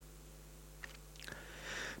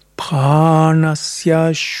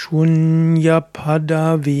Pranasya shunya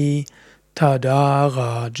padavi tada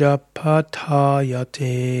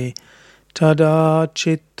rajapatayate tada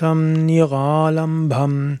chittam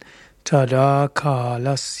niralambham tada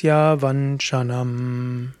kalasya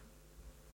vanchanam.